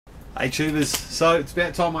Hey tubers, so it's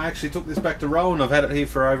about time I actually took this back to Rohan. I've had it here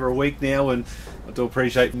for over a week now and I do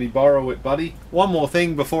appreciate me borrow it, buddy. One more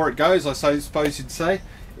thing before it goes, I suppose you'd say,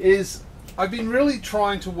 is I've been really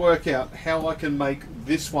trying to work out how I can make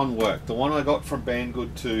this one work, the one I got from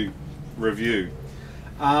Banggood to review.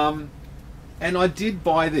 And I did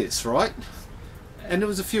buy this, right? And it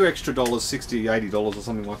was a few extra dollars, $60, $80 or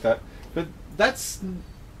something like that. But that's...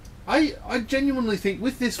 I genuinely think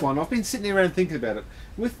with this one, I've been sitting around thinking about it.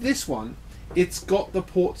 With this one, it's got the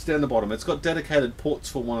ports down the bottom. It's got dedicated ports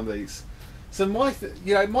for one of these. So my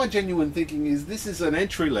genuine thinking is this is an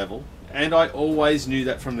entry level, and I always knew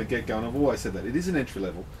that from the get-go, and I've always said that it is an entry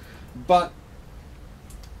level. But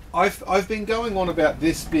I've been going on about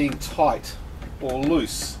this being tight or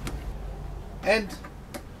loose, and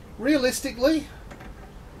realistically,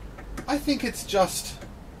 I think it's just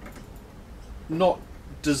not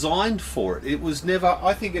designed for it. It was never.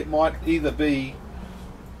 I think it might either be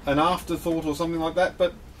an afterthought or something like that,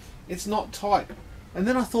 but it's not tight. And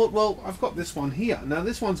then I thought, well, I've got this one here. Now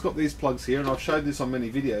this one's got these plugs here, and I've showed this on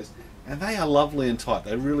many videos, and they are lovely and tight.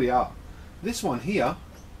 They really are. This one here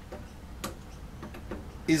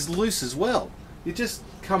is loose as well. It just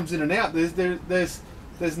comes in and out. There's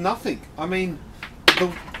nothing. I mean,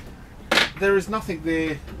 there is nothing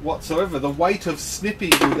there whatsoever. The weight of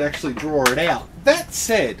snipping would actually draw it out. That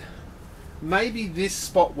said, maybe this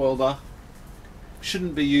spot welder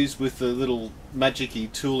shouldn't be used with the little magic-y,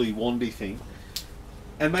 tooly, wandy thing,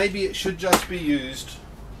 and maybe it should just be used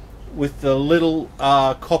with the little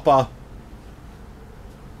copper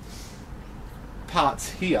parts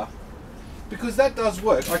here, because that does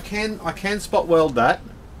work. I can spot weld that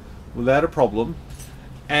without a problem.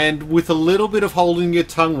 And with a little bit of holding your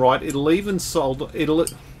tongue right, it'll even solder. Got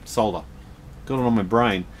it on my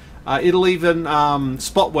brain. It'll even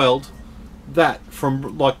spot weld that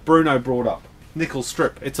from, like Bruno brought up, nickel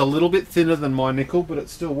strip. It's a little bit thinner than my nickel, but it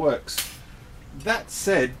still works. That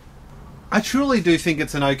said, I truly do think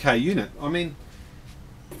it's an okay unit. I mean,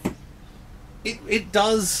 it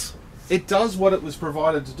does what it was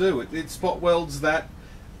provided to do. It spot welds that.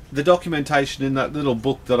 The documentation in that little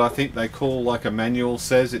book that I think they call like a manual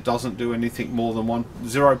says it doesn't do anything more than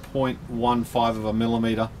 0.15 of a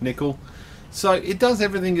millimeter nickel. So it does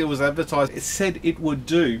everything it was advertised. It said it would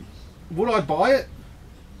do. Would I buy it?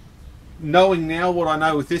 Knowing now what I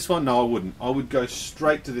know with this one, no, I wouldn't. I would go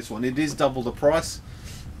straight to this one. It is double the price,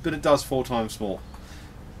 but it does 4 times more.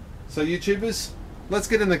 So YouTubers, let's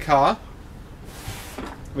get in the car.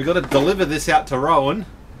 We've got to deliver this out to Rohan.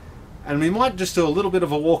 And we might just do a little bit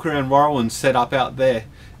of a walk around Rohan setup out there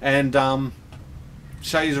and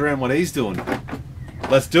show you around what he's doing.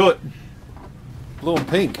 Let's do it. Blue and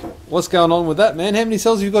pink. What's going on with that, man? How many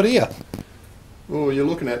cells have you got here? Well, you're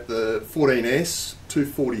looking at the 14S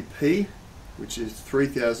 240p, which is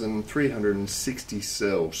 3,360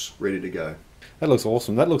 cells ready to go. That looks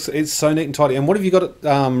awesome. It's so neat and tidy. And what have you got it,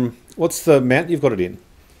 what's the mount you've got it in?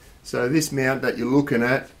 So this mount that you're looking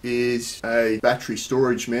at is a battery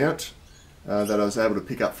storage mount that I was able to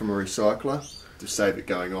pick up from a recycler to save it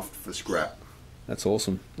going off for scrap. That's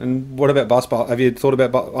awesome. And what about bus bar? Have you thought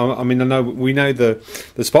about? I mean, we know the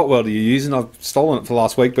spot welder you're using. I've stolen it for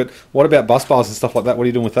last week, but what about bus bars and stuff like that? What are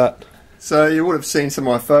you doing with that? So you would have seen some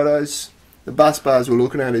of my photos. The bus bars we're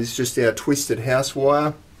looking at is just our twisted house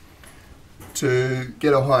wire. To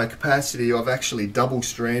get a higher capacity, I've actually double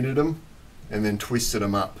stranded them and then twisted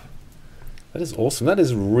them up. That is awesome. That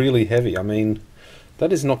is really heavy. I mean,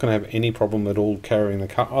 that is not going to have any problem at all carrying the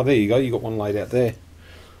car. Oh, there you go. You got one laid out there.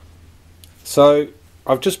 So,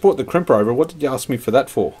 I've just brought the crimper over. What did you ask me for that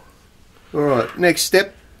for? Alright, next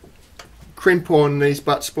step. Crimp on these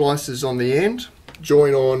butt splicers on the end.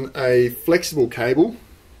 Join on a flexible cable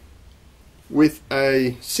with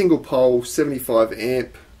a single pole 75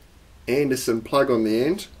 amp Anderson plug on the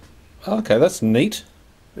end. Okay, that's neat.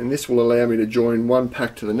 And this will allow me to join one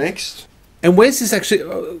pack to the next. And where's this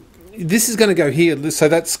actually? This is going to go here, so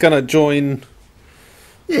that's going to join.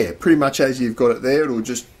 Yeah, pretty much as you've got it there. It'll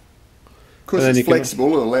just, because it's flexible,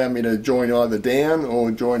 it'll allow me to join either down or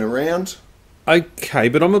join around. Okay,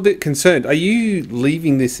 but I'm a bit concerned. Are you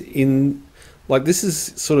leaving this in, like this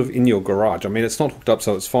is sort of in your garage? I mean, it's not hooked up,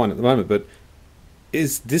 so it's fine at the moment, but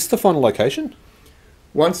is this the final location?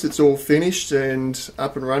 Once it's all finished and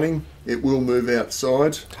up and running, it will move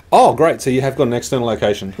outside. Oh, great. So you have got an external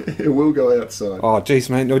location. It will go outside. Oh, geez,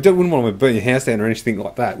 man. I wouldn't want to burn your house down or anything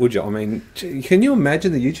like that, would you? I mean, can you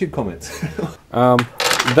imagine the YouTube comments?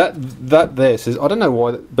 That there says, I don't know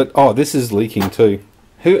why, but, oh, this is leaking too.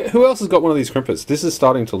 Who else has got one of these crimpers? This is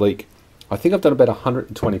starting to leak. I think I've done about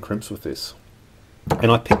 120 crimps with this.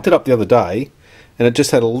 And I picked it up the other day, and it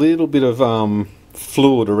just had a little bit of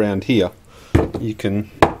fluid around here. You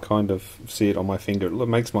can kind of see it on my finger. It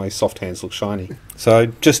makes my soft hands look shiny. So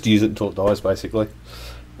just use it until it dies, basically.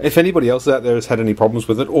 If anybody else out there has had any problems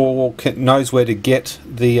with it or knows where to get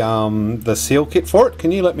the seal kit for it,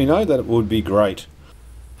 can you let me know? That it would be great.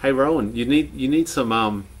 Hey Rohan, you need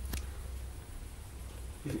some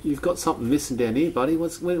you've got something missing down here, buddy.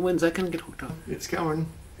 When's that going to get hooked up? It's coming.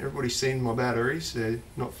 Everybody's seen my batteries. They're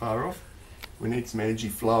not far off. We need some energy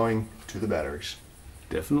flowing to the batteries.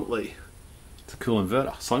 Definitely. It's a cool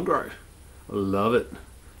inverter. Sunko. I love it.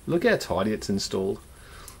 Look how tidy it's installed.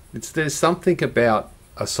 There's something about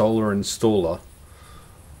a solar installer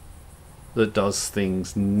that does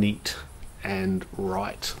things neat and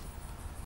right.